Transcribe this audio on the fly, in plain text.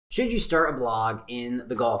Should you start a blog in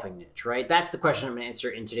the golfing niche, right? That's the question I'm going to answer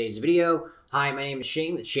in today's video. Hi, my name is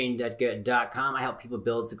Shane at shane.good.com. I help people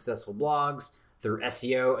build successful blogs through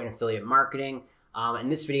SEO and affiliate marketing. In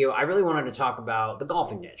this video, I really wanted to talk about the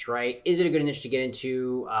golfing niche, right? Is it a good niche to get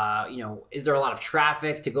into? Is there a lot of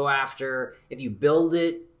traffic to go after? If you build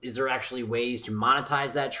it, is there actually ways to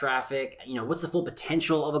monetize that traffic? What's the full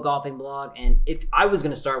potential of a golfing blog? And if I was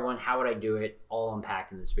going to start one, how would I do it? All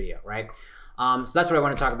unpacked in this video, right? So that's what I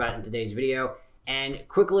want to talk about in today's video. And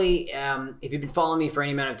quickly, if you've been following me for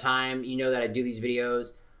any amount of time, you know that I do these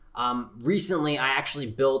videos. Recently, I actually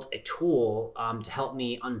built a tool to help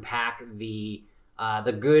me unpack the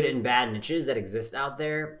good and bad niches that exist out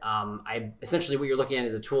there. Essentially, what you're looking at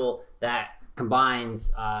is a tool that combines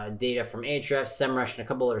data from Ahrefs, SEMrush, and a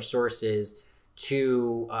couple other sources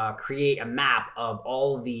to create a map of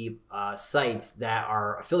all of the sites that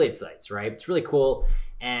are affiliate sites, right? It's really cool.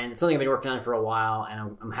 And it's something I've been working on for a while,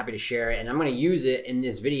 and I'm happy to share it. And I'm going to use it in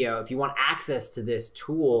this video. If you want access to this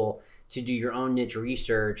tool to do your own niche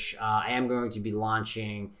research, I am going to be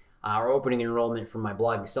launching or opening enrollment for my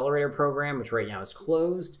Blog Accelerator program, which right now is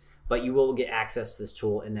closed, but you will get access to this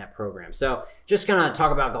tool in that program. So just going to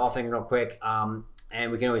talk about golfing real quick,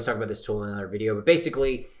 and we can always talk about this tool in another video. But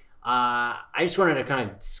basically, I just wanted to kind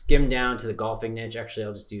of skim down to the golfing niche. Actually,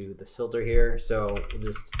 I'll just do this filter here. So we'll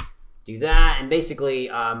just do that. And basically,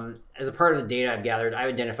 as a part of the data I've gathered, I've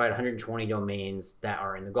identified 120 domains that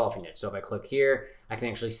are in the golfing niche. So if I click here, I can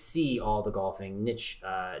actually see all the golfing niche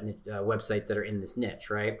websites that are in this niche,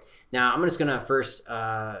 right? Now, I'm just gonna first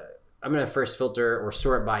filter or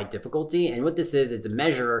sort by difficulty. And what this is, it's a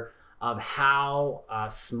measure of how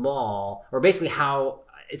small, or basically how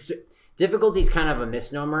it's. Difficulty is kind of a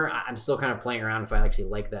misnomer. I'm still kind of playing around if I actually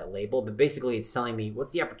like that label, but basically it's telling me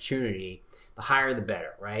what's the opportunity. The higher the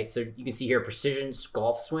better, right? So you can see here, Precision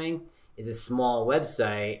Golf Swing is a small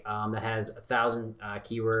website that has 1,000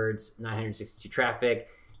 keywords, 962 traffic,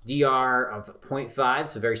 DR of 0.5,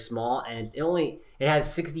 so very small, and it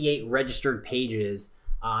has 68 registered pages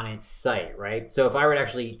on its site, right? So if I were to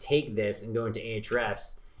actually take this and go into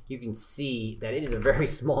Ahrefs, you can see that it is a very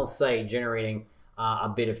small site generating a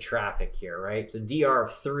bit of traffic here, right? So DR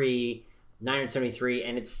of 3, 973,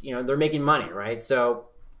 and it's, they're making money, right? So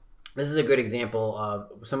this is a good example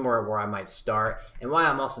of somewhere where I might start. And why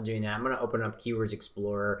I'm also doing that, I'm going to open up Keywords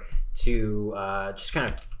Explorer to just kind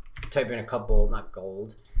of type in a couple, not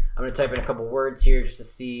gold. I'm going to type in a couple words here just to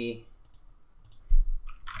see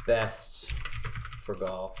best for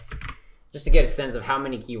golf, just to get a sense of how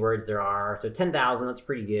many keywords there are. So 10,000, that's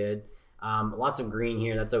pretty good. Lots of green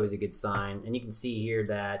here, that's always a good sign. And you can see here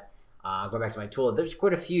that, going back to my tool, there's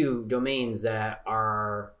quite a few domains that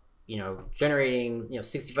are, generating,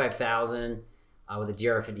 65,000 with a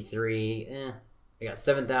DR of 53. I got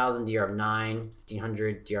 7,000, DR of 9,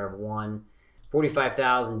 1,500, DR of 1,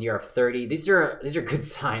 45,000, DR of 30. These are good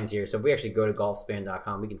signs here. So if we actually go to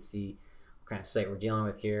golfspan.com, we can see what kind of site we're dealing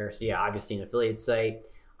with here. So yeah, obviously an affiliate site.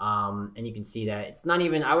 And you can see that it's not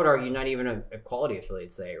even, I would argue, not even a quality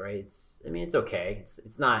affiliate site, right? It's okay.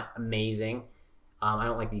 It's not amazing. I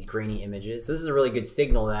don't like these grainy images. So this is a really good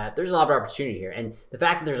signal that there's a lot of opportunity here. And the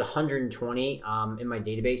fact that there's 120 in my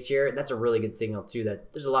database here, that's a really good signal too,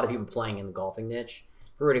 that there's a lot of people playing in the golfing niche.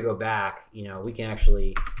 If we were to go back, we can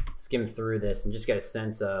actually skim through this and just get a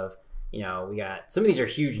sense of, we got, some of these are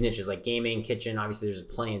huge niches like gaming, kitchen, obviously there's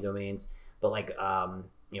plenty of domains, but like,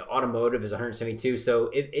 automotive is 172.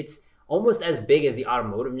 So it's almost as big as the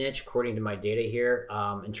automotive niche, according to my data here,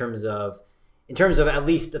 in terms of at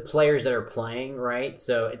least the players that are playing, right?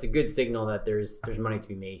 So it's a good signal that there's money to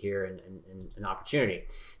be made here and an opportunity.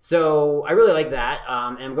 So I really like that.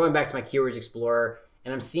 And I'm going back to my Keywords Explorer,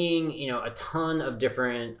 and I'm seeing, a ton of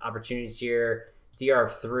different opportunities here. DR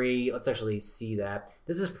of 3, let's actually see that.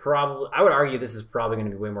 This is probably, I would argue this is probably going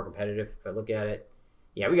to be way more competitive if I look at it.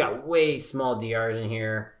 Yeah, we got way small DRs in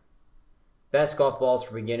here. Best golf balls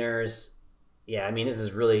for beginners. Yeah, this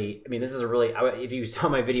is a really, if you saw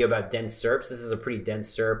my video about dense SERPs, this is a pretty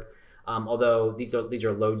dense SERP. Although these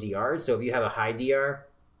are low DRs. So if you have a high DR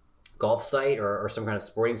golf site or some kind of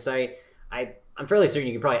sporting site, I'm fairly certain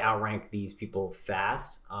you can probably outrank these people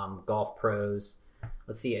fast. Golf Pros.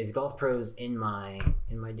 Let's see, is Golf Pros in my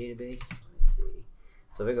database? Let me see.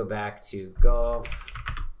 So if I go back to golf,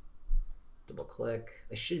 double click,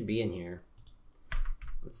 they should be in here.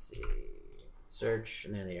 Let's see, search,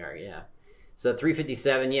 and there they are, yeah. So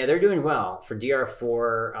 357, yeah, they're doing well for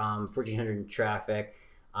DR4, 1,400 traffic,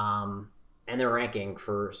 and they're ranking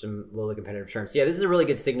for some lowly competitive terms. So yeah, this is a really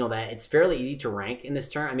good signal that it's fairly easy to rank in this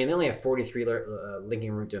term. They only have 43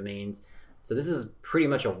 linking root domains, so this is pretty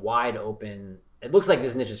much a wide open. It looks like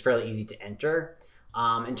this niche is fairly easy to enter.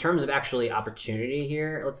 In terms of actually opportunity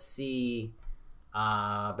here, let's see.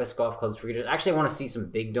 Best golf clubs for readers. Actually, I want to see some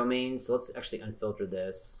big domains. So let's actually unfilter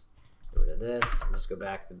this. Get rid of this. Let's go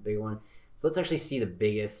back to the big one. So let's actually see the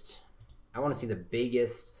biggest. I want to see the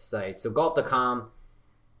biggest sites. So golf.com,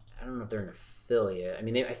 I don't know if they're an affiliate. I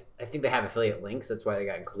mean, I think they have affiliate links. That's why they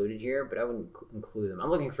got included here, but I wouldn't include them. I'm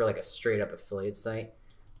looking for like a straight up affiliate site.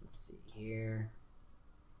 Let's see here.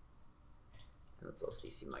 Let's all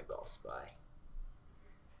see My Golf Spy.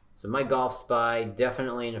 So My Golf Spy,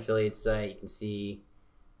 definitely an affiliate site. You can see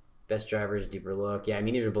best drivers, deeper look. Yeah, I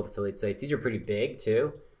mean, these are both affiliate sites. These are pretty big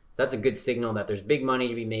too. So that's a good signal that there's big money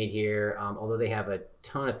to be made here. Although they have a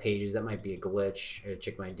ton of pages, that might be a glitch. I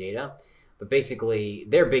check my data. But basically,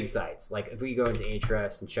 they're big sites. Like if we go into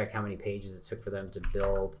Ahrefs and check how many pages it took for them to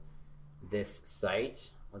build this site.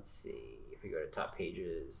 Let's see if we go to top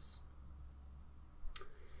pages.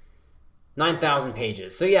 9,000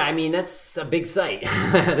 pages. So yeah, I mean that's a big site.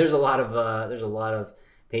 there's a lot of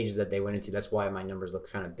pages that they went into. That's why my numbers look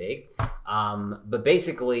kind of big. But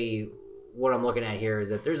basically, what I'm looking at here is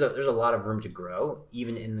that there's a lot of room to grow,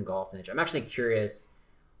 even in the golf niche. I'm actually curious,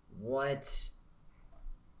 what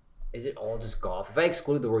is it all just golf? If I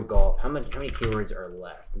exclude the word golf, how many keywords are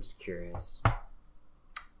left? I'm just curious.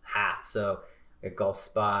 Half. So we got Golf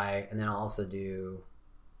Spy, and then I'll also do.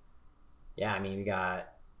 Yeah, I mean we got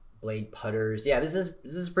blade putters. Yeah, this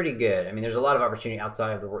is pretty good. I mean, there's a lot of opportunity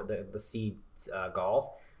outside of the seed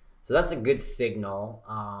golf, so that's a good signal.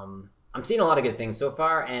 I'm seeing a lot of good things so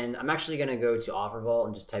far, and I'm actually going to go to OfferVault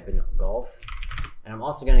and just type in golf, and I'm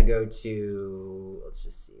also going to go to, let's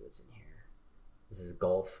just see what's in here. This is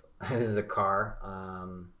golf. This is a car.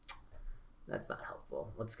 That's not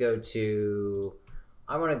helpful. Let's go to.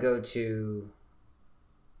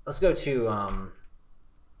 Let's go to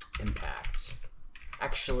impact.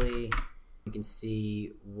 Actually, you can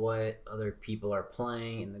see what other people are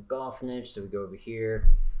playing in the golf niche. So we go over here.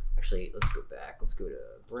 Actually, let's go back. Let's go to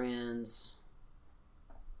brands.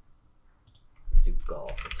 Let's do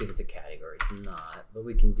golf. Let's see if it's a category. It's not, but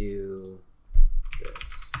we can do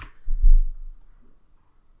this.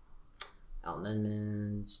 Allen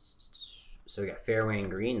Edmonds. So we got fairway and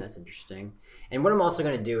green. That's interesting. And what I'm also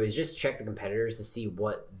going to do is just check the competitors to see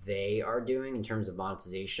what they are doing in terms of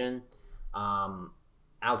monetization.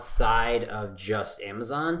 Outside of just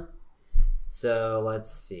Amazon. So let's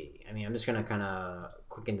see. I mean, I'm just gonna kind of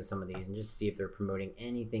click into some of these and just see if they're promoting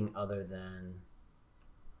anything other than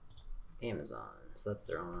Amazon. So that's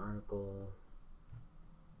their own article.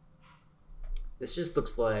 This just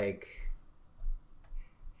looks like,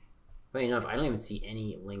 funny enough, I don't even see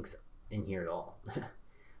any links in here at all.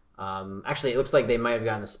 Actually, it looks like they might have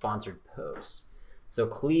gotten a sponsored post. So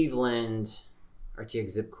Cleveland,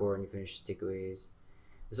 RTX Zipcore, and you finish takeaways.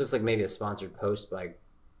 This looks like maybe a sponsored post by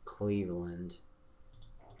Cleveland,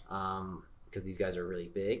 because these guys are really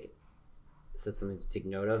big. So that's something to take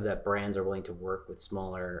note of, that brands are willing to work with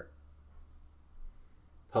smaller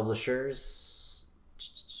publishers.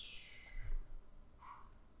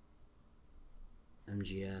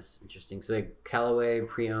 MGS, interesting. So like Callaway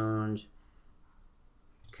pre-owned,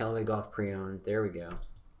 Callaway Golf pre-owned. There we go. So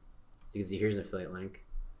you can see here's an affiliate link.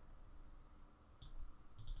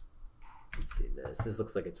 Let's see this. This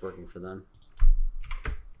looks like it's working for them.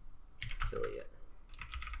 Affiliate.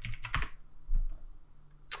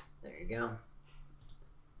 There you go.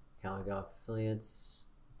 Cali Golf affiliates.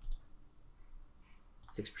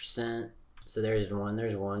 6%. So there's one.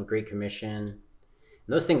 There's one. Great commission. And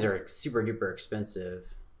those things are super duper expensive.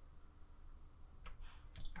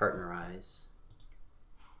 Partnerize.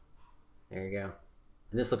 There you go.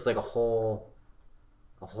 And this looks like a whole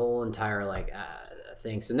entire like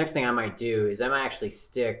thing. So next thing I might do is I might actually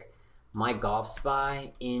stick My Golf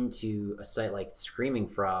Spy into a site like Screaming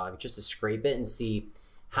Frog just to scrape it and see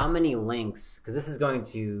how many links, because this is going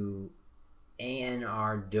to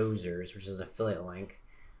ANR Dozers, which is an affiliate link.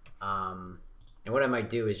 And what I might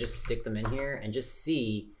do is just stick them in here and just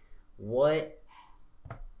see what,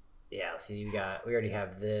 yeah, see we already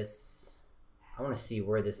have this. I want to see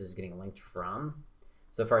where this is getting linked from.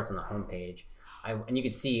 So far it's on the home page. And you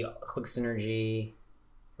can see Click Synergy,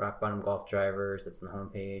 Rock Bottom Golf Drivers, that's on the home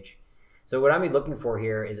page. So what I'm looking for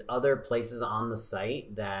here is other places on the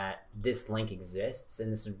site that this link exists,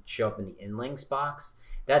 and this would show up in the in links box.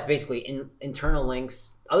 That's basically internal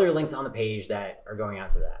links, other links on the page that are going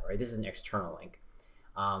out to that, right? This is an external link.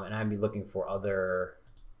 And I'd be looking for other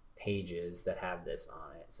pages that have this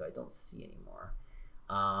on it. So I don't see anymore.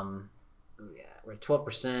 Yeah, we're at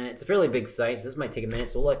 12%. It's a fairly big site, so this might take a minute,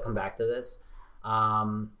 so we'll come back to this.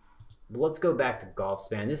 But let's go back to Golf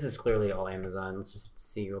Span. This is clearly all Amazon. Let's just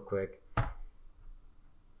see real quick.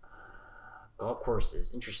 Golf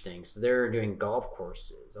courses, interesting. So they're doing golf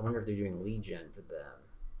courses. I wonder if they're doing lead gen for them.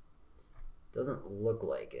 Doesn't look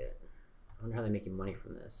like it. I wonder how they're making money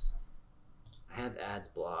from this. I have ads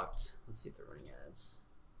blocked. Let's see if they're running ads.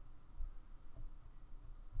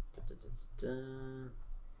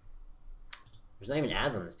 There's not even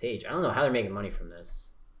ads on this page. I don't know how they're making money from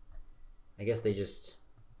this. I guess they just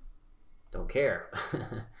don't care.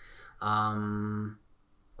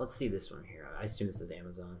 Let's see this one here. I assume this is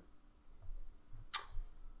Amazon.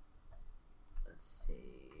 Let's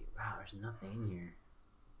see. Wow, there's nothing in here.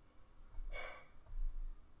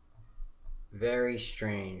 Very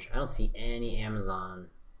strange. I don't see any Amazon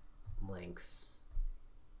links.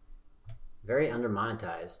 Very under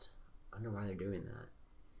monetized. I wonder why they're doing that.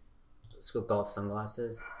 Let's go golf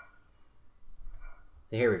sunglasses.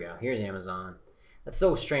 So here we go. Here's Amazon. That's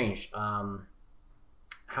so strange. How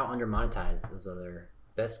under monetized those other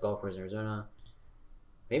best golfers in Arizona.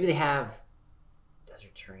 Maybe they have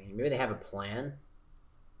desert terrain. Maybe they have a plan.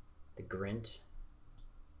 The Grint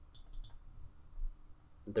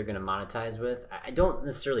that they're going to monetize with. I don't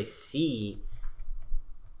necessarily see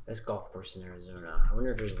best golf course in Arizona. I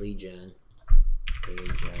wonder if there's lead gen.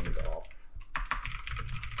 Lead gen golf.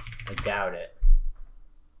 I doubt it.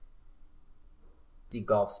 See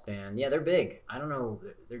golf span. Yeah, they're big. I don't know.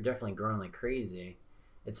 They're definitely growing like crazy.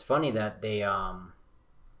 It's funny that they're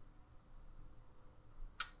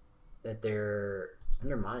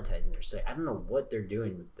under monetizing their site. I don't know what they're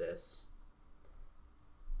doing with this.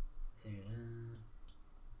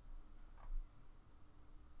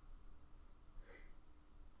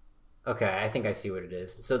 Okay, I think I see what it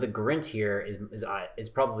is. So the Grint here is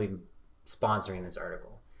probably sponsoring this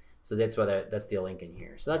article. So that's why that's the link in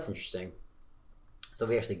here. So that's interesting. So if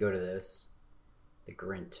we actually go to this, the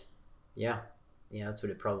Grint. Yeah, that's what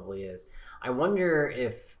it probably is. I wonder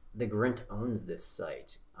if the Grint owns this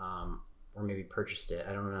site, or maybe purchased it.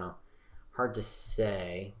 I don't know. Hard to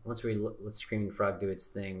say. Once we let Screaming Frog do its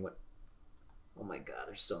thing. Oh my God,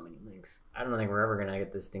 there's so many links. I don't think we're ever gonna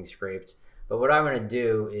get this thing scraped. But what I'm gonna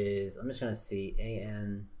do is I'm just gonna see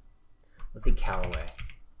AN. Let's see Callaway.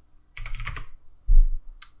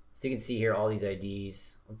 So you can see here all these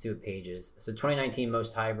IDs. Let's see what pages. So 2019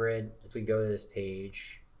 most hybrid. If we go to this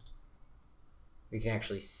page, we can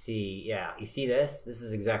actually see. Yeah, you see this? This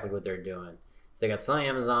is exactly what they're doing. So they got some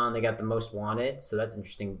Amazon. They got the most wanted. So that's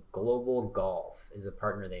interesting. Global Golf is a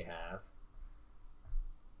partner they have.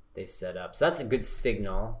 They've set up. So that's a good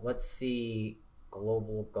signal. Let's see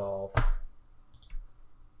Global Golf.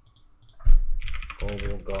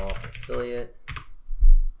 Global Golf affiliate.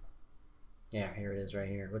 Yeah, here it is right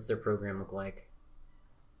here. What's their program look like?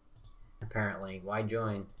 Apparently, why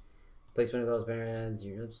join? Placement of goals, banner ads,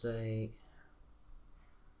 your website.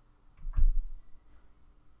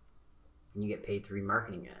 And you get paid through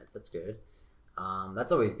remarketing ads. That's good.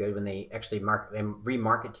 That's always good when they actually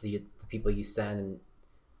remarket to the people you send, and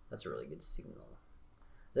that's a really good signal.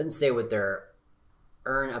 It doesn't say what they're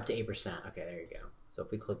earn up to 8%. Okay, there you go. So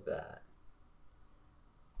if we click that.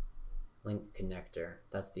 Link connector.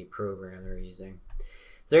 That's the program they're using.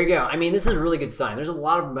 So there you go. I mean, this is a really good sign. There's a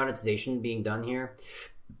lot of monetization being done here,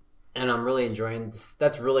 and I'm really enjoying this.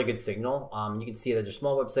 That's a really good signal. You can see that there's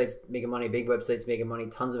small websites making money, big websites making money,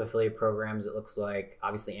 tons of affiliate programs. It looks like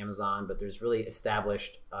obviously Amazon, but there's really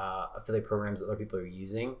established affiliate programs that other people are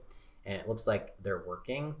using, and it looks like they're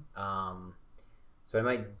working. So I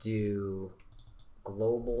might do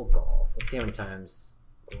Global Golf. Let's see how many times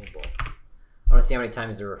global. I want to see how many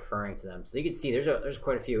times they're referring to them. So you can see there's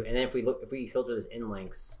quite a few. And then if we filter this in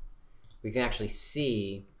links, we can actually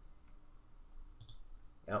see.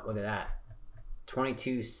 Oh, look at that.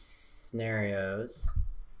 22 scenarios.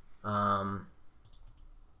 Let's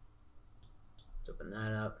open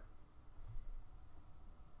that up.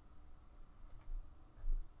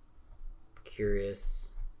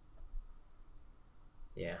 Curious.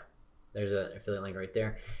 Yeah. There's an affiliate link right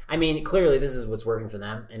there. I mean, clearly this is what's working for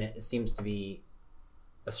them, and it seems to be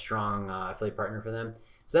a strong affiliate partner for them.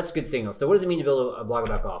 So that's a good signal. So what does it mean to build a blog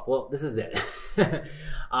about golf? Well, this is it.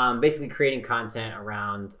 Basically creating content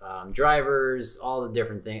around drivers, all the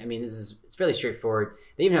different things. I mean, it's fairly straightforward.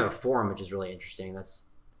 They even have a forum, which is really interesting. That's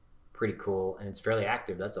pretty cool, and it's fairly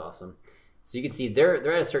active. That's awesome. So you can see they're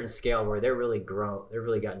at a certain scale where they're really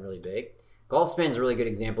gotten really big. GolfSpan is a really good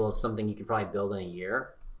example of something you can probably build in a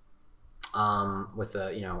year. With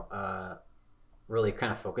really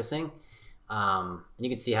kind of focusing. And you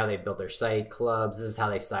can see how they built their site, clubs. This is how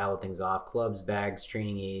they style things off: clubs, bags,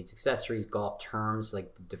 training aids, accessories, golf terms,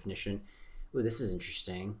 like the definition. Ooh, this is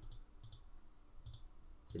interesting.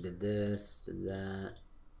 So did this, did that,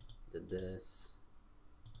 did this.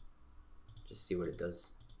 Just see what it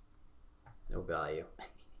does. No value.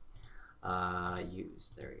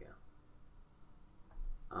 Used. There we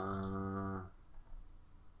go.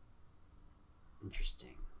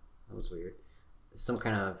 Interesting. That was weird. Some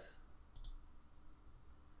kind of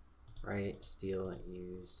right, steal,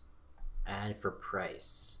 used, add for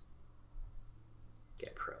price,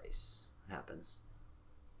 get price. What happens?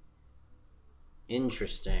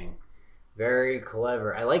 Interesting. Very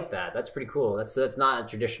clever. I like that. That's pretty cool. That's not a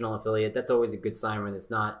traditional affiliate. That's always a good sign when it's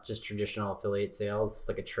not just traditional affiliate sales. It's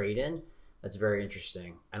like a trade-in. That's very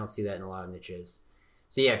interesting. I don't see that in a lot of niches.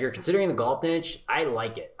 So yeah, if you're considering the golf niche, I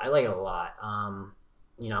like it. I like it a lot.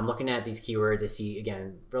 You know, I'm looking at these keywords. I see,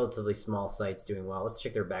 again, relatively small sites doing well. Let's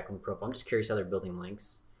check their backlink profile. I'm just curious how they're building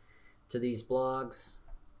links to these blogs.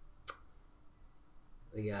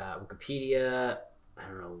 We got Wikipedia. I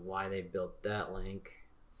don't know why they built that link.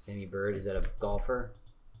 Sammy Bird, is that a golfer?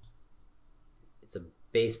 It's a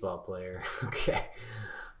baseball player. Okay,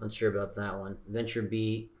 not sure about that one. Venture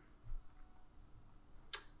Beat.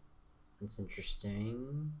 That's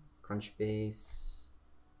interesting. Crunchbase.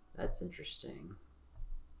 That's interesting.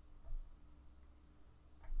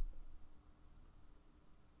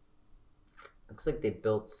 Looks like they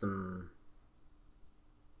built some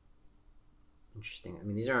interesting. I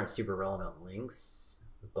mean, these aren't super relevant links.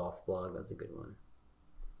 Golf blog, that's a good one.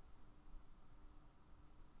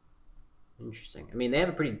 Interesting. I mean, they have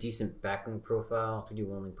a pretty decent backlink profile. If you do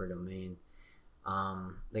one link per domain,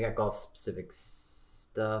 they got golf specific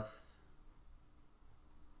stuff.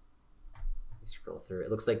 Let me scroll through. It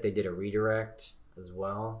looks like they did a redirect as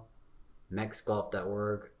well.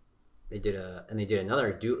 mexgolf.org. They did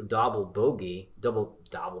another double bogey.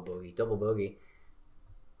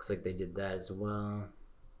 Looks like they did that as well.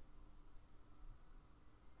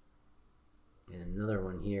 And another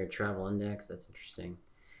one here, travel index. That's interesting.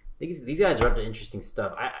 These guys are up to interesting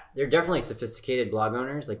stuff. They're definitely sophisticated blog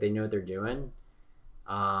owners. Like, they know what they're doing.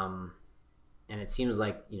 And it seems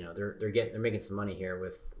like, you know, they're making some money here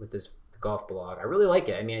with this golf blog. I really like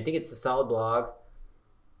it. I mean, I think it's a solid blog.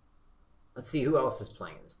 Let's see who else is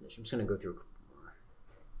playing in this niche. I'm just going to go through a couple more.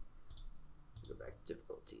 Go back to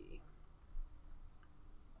difficulty.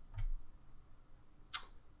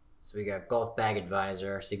 So we got Golf Bag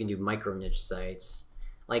Advisor. So you can do micro niche sites.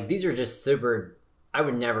 Like, these are just super. I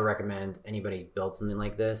would never recommend anybody build something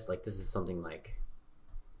like this. Like, this is something like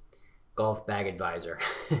Golf Bag Advisor.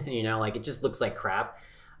 You know, like, it just looks like crap.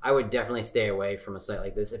 I would definitely stay away from a site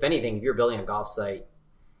like this. If anything, if you're building a golf site,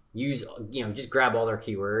 just grab all their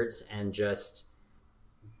keywords and just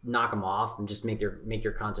knock them off and just make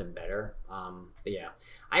your content better. But yeah,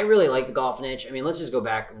 I really like the golf niche. I mean, let's just go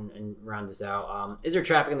back and round this out. Is there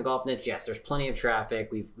traffic in the golf niche? Yes, there's plenty of traffic.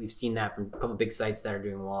 We've seen that from a couple big sites that are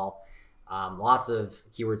doing well. Lots of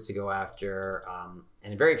keywords to go after,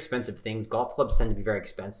 and very expensive things. Golf clubs tend to be very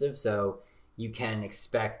expensive, so you can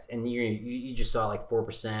expect, and you just saw like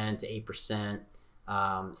 4% to 8%.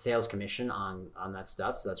 Sales commission on that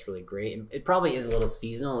stuff, so that's really great. It probably is a little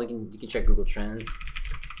seasonal. You can check Google Trends.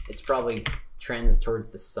 It's probably trends towards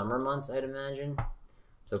the summer months, I'd imagine.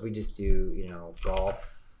 So if we just do, you know, golf,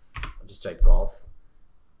 I'll just type golf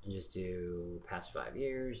and just do past 5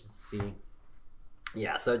 years. Let's see.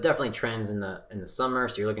 Yeah, so it definitely trends in the summer.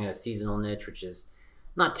 So you're looking at a seasonal niche, which is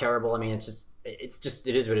not terrible. I mean, it is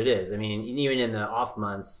what it is. I mean, even in the off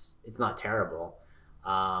months, it's not terrible.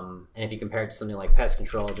 And if you compare it to something like pest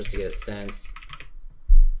control, just to get a sense,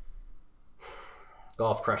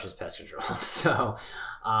 golf crushes pest control. So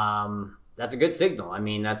that's a good signal. I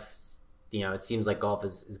mean, that's, you know, it seems like golf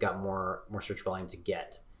has got more search volume to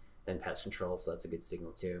get than pest control, so that's a good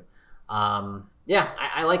signal too. Yeah,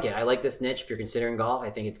 I like it. I like this niche. If you're considering golf, I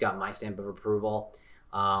think it's got my stamp of approval.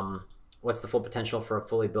 What's the full potential for a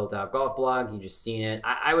fully built out golf blog? You've just seen it.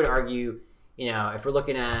 I would argue, you know, if we're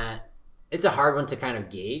looking at, it's a hard one to kind of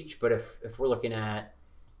gauge, but if we're looking at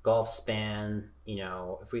golf span, you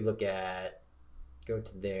know, if we look at, go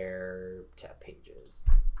to their tab pages.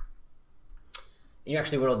 And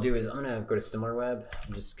actually what I'll do is I'm going to go to SimilarWeb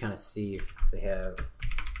and just kind of see if they have,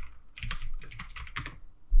 I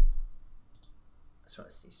just want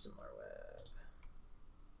to see SimilarWeb.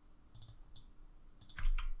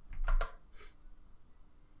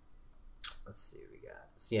 Let's see what we got.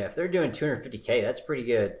 So yeah, if they're doing 250K, that's pretty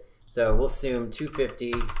good. So we'll assume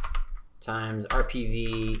 250 times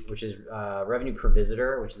RPV, which is revenue per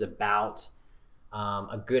visitor, which is about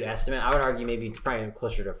a good estimate. I would argue maybe it's probably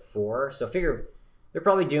closer to 4. So figure they're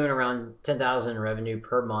probably doing around 10,000 revenue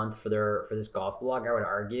per month for this golf blog, I would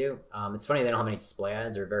argue. It's funny they don't have any display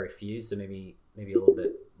ads, or very few, so maybe a little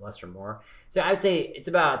bit less or more. So I would say it's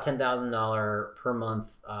about a $10,000 per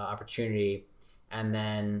month opportunity, and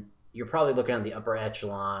then you're probably looking at the upper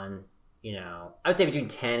echelon I would say between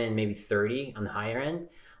 10 and maybe 30 on the higher end.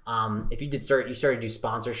 If you started to do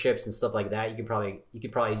sponsorships and stuff like that, you could probably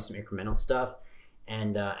do some incremental stuff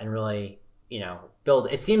and really,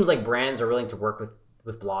 build. It seems like brands are willing to work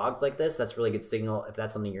with blogs like this. That's a really good signal if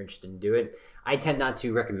that's something you're interested in doing. I tend not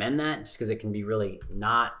to recommend that just because it can be really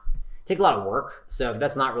it takes a lot of work. So if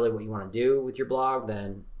that's not really what you want to do with your blog,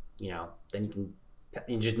 then then you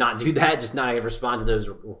can just not do that, just not respond to those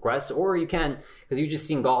requests, or you can, because you've just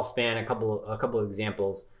seen GolfSpan, a couple of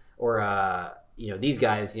examples, or these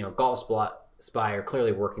guys, Golf Spy are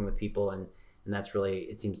clearly working with people, and that's really,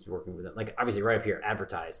 it seems to be working with them. Like obviously right up here,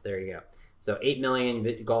 advertise. There you go. So 8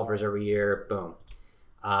 million golfers every year. Boom.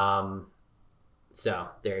 So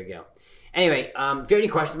there you go. Anyway, if you have any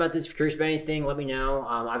questions about this, if you're curious about anything, let me know.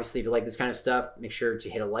 Obviously, if you like this kind of stuff, make sure to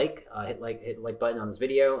hit a like, hit the like button on this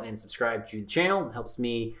video, and subscribe to the channel. It helps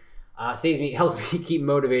me, helps me keep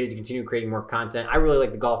motivated to continue creating more content. I really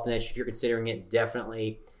like the golf niche. If you're considering it,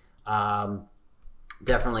 definitely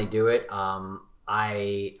do it.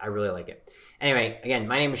 I really like it. Anyway, again,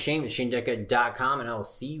 my name is Shane at ShaneDetka.com, and I will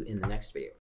see you in the next video.